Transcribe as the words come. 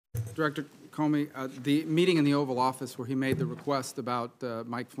Director Comey, the meeting in the Oval Office where he made the request about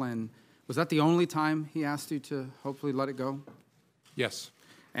Mike Flynn, was that the only time he asked you to hopefully let it go? Yes.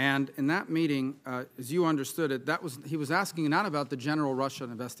 And in that meeting, as you understood it, he was asking not about the general Russia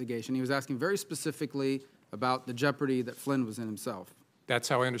investigation. He was asking very specifically about the jeopardy that Flynn was in himself. That's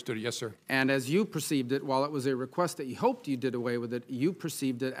how I understood it, yes, sir. And as you perceived it, while it was a request that you hoped you did away with it, you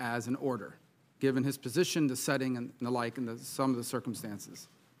perceived it as an order, given his position, the setting, and the like, and some of the circumstances.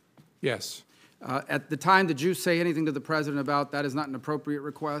 Yes. At the time, did you say anything to the President about that is not an appropriate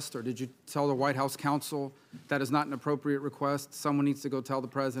request, or did you tell the White House counsel that is not an appropriate request? Someone needs to go tell the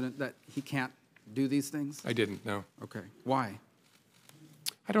President that he can't do these things? I didn't, no. Okay. Why?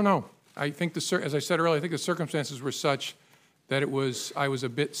 I don't know. I think, as I said earlier, I think the circumstances were such that I was a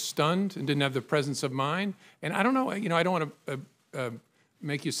bit stunned and didn't have the presence of mind. And I don't know, I don't want to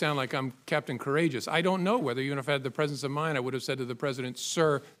make you sound like I'm Captain Courageous. I don't know whether, even if I had the presence of mind, I would have said to the President,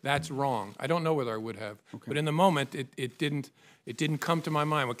 sir, that's wrong. I don't know whether I would have. Okay. But in the moment, it didn't come to my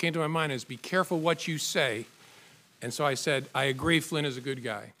mind. What came to my mind is, be careful what you say. And so I said, I agree Flynn is a good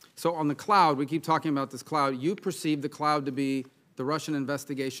guy. So on the cloud, we keep talking about this cloud. You perceive the cloud to be the Russian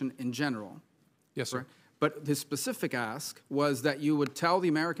investigation in general. Yes, sir. Right? But his specific ask was that you would tell the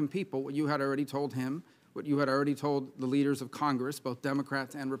American people what you had already told him, what you had already told the leaders of Congress, both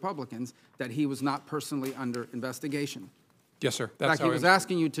Democrats and Republicans, that he was not personally under investigation. Yes, sir. In fact, he was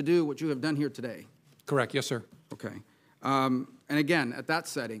asking you to do what you have done here today. Correct. Yes, sir. Okay. And again, at that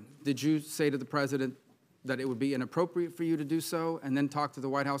setting, did you say to the President that it would be inappropriate for you to do so, and then talk to the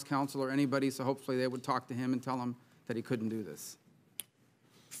White House counsel or anybody, so hopefully they would talk to him and tell him that he couldn't do this?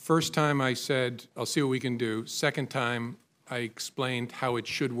 First time I said, I'll see what we can do. Second time, I explained how it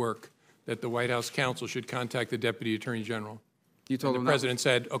should work, that the White House counsel should contact the Deputy Attorney General. You told him the President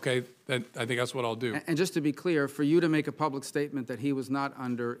said, okay, I think that's what I'll do. And just to be clear, for you to make a public statement that he was not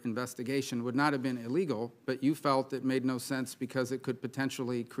under investigation would not have been illegal, but you felt it made no sense because it could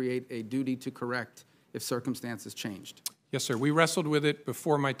potentially create a duty to correct if circumstances changed. Yes, sir. We wrestled with it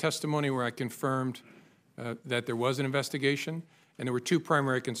before my testimony, where I confirmed that there was an investigation. And there were two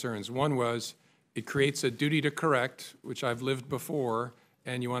primary concerns. One was it creates a duty to correct, which I've lived before,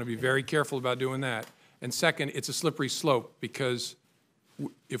 and you want to be very careful about doing that. And second, it's a slippery slope, because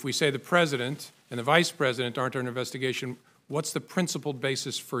if we say the President and the Vice President aren't under investigation, what's the principled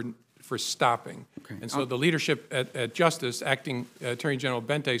basis for stopping? Okay. And so the leadership at Justice, Acting Attorney General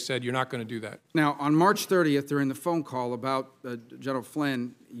Bente, said you're not going to do that. Now, on March 30th, during the phone call about General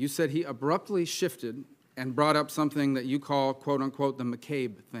Flynn, you said he abruptly shifted and brought up something that you call, quote unquote, the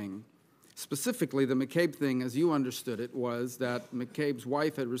McCabe thing. Specifically, the McCabe thing, as you understood it, was that McCabe's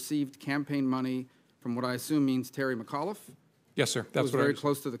wife had received campaign money from what I assume means Terry McAuliffe. Yes, sir. That's was very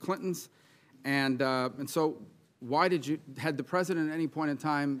close to the Clintons. And so why had the President at any point in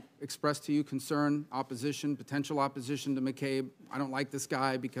time expressed to you concern, opposition, potential opposition to McCabe? I don't like this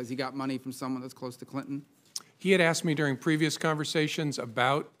guy because he got money from someone that's close to Clinton. He had asked me during previous conversations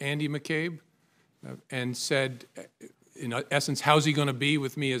about Andy McCabe, and said, in essence, how's he going to be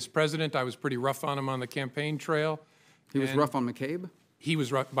with me as president? I was pretty rough on him on the campaign trail. He was rough on McCabe? He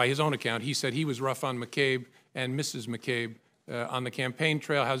was rough, by his own account. He said he was rough on McCabe and Mrs. McCabe on the campaign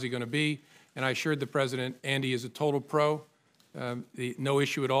trail. How's he going to be? And I assured the President, Andy is a total pro. No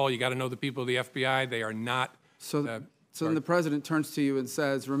issue at all. You got to know the people of the FBI. They are not. So then the President turns to you and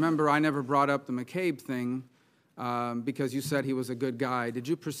says, remember, I never brought up the McCabe thing because you said he was a good guy. Did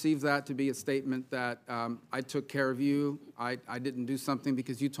you perceive that to be a statement that I took care of you, I didn't do something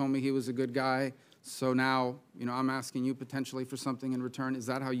because you told me he was a good guy, so now I'm asking you potentially for something in return? Is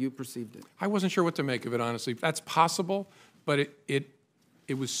that how you perceived it? I wasn't sure what to make of it, honestly. That's possible, but it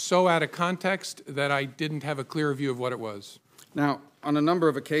was so out of context that I didn't have a clear view of what it was. Now, on a number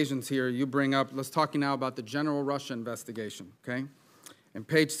of occasions here, you bring up, let's talk now about the general Russia investigation, okay? In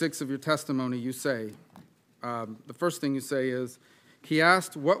page 6 of your testimony, you say, the first thing you say is, he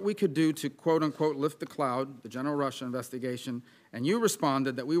asked what we could do to, quote unquote, lift the cloud, the general Russia investigation, and you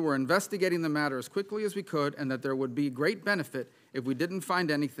responded that we were investigating the matter as quickly as we could and that there would be great benefit if we didn't find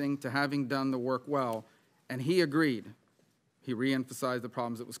anything to having done the work well. And he agreed. He reemphasized the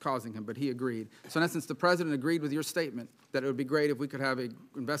problems it was causing him, but he agreed. So in essence, the President agreed with your statement that it would be great if we could have an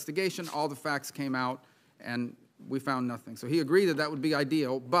investigation, all the facts came out, and we found nothing. So he agreed that that would be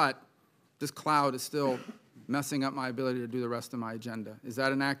ideal, but this cloud is still messing up my ability to do the rest of my agenda. Is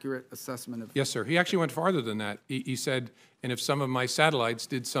that an accurate assessment of? Yes, sir. He actually went farther than that. He said, and if some of my satellites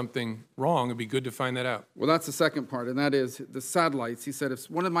did something wrong, it'd be good to find that out. Well, that's the second part, and that is the satellites. He said if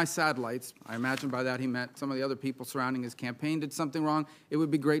one of my satellites, I imagine by that he meant some of the other people surrounding his campaign did something wrong, it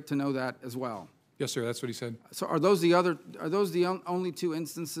would be great to know that as well. Yes, sir, that's what he said. So are those the only two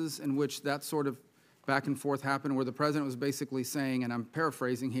instances in which that sort of back and forth happened, where the president was basically saying, and I'm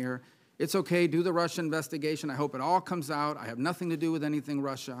paraphrasing here, it's okay, do the Russia investigation. I hope it all comes out. I have nothing to do with anything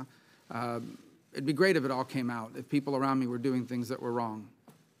Russia. It'd be great if it all came out, if people around me were doing things that were wrong.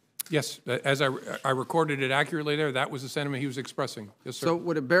 Yes, as I recorded it accurately there, that was the sentiment he was expressing. Yes, sir. So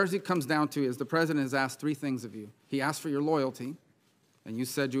what it comes down to is the president has asked three things of you. He asked for your loyalty, and you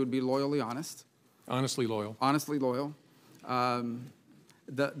said you would be loyally honest. Honestly loyal. Honestly loyal.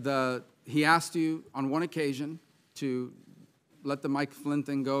 He asked you on one occasion to let the Mike Flynn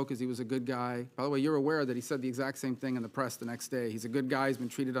thing go because he was a good guy. By the way, you're aware that he said the exact same thing in the press the next day. He's a good guy, he's been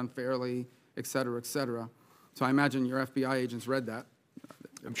treated unfairly, et cetera, et cetera. So I imagine your FBI agents read that.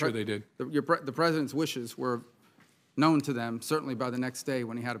 I'm sure they did. The president's wishes were known to them, certainly by the next day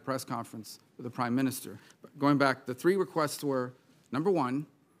when he had a press conference with the prime minister. But going back, the three requests were, number one,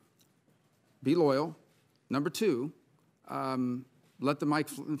 be loyal. Number two, let the Mike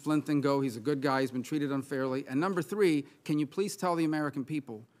Flynn thing go. He's a good guy. He's been treated unfairly. And number three, can you please tell the American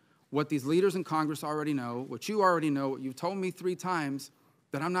people what these leaders in Congress already know, what you already know, what you've told me 3 times,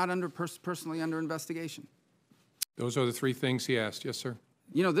 that I'm not personally under investigation? Those are the 3 things he asked. Yes, sir.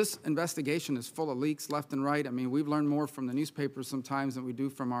 You know, this investigation is full of leaks left and right. I mean, we've learned more from the newspapers sometimes than we do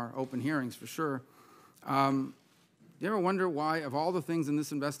from our open hearings, for sure. You ever wonder why, of all the things in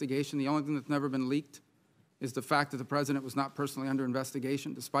this investigation, the only thing that's never been leaked is the fact that the president was not personally under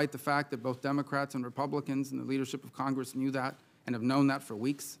investigation, despite the fact that both Democrats and Republicans in the leadership of Congress knew that and have known that for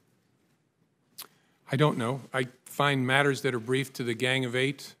weeks? I don't know. I find matters that are briefed to the Gang of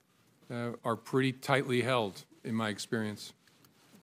 8 are pretty tightly held, in my experience.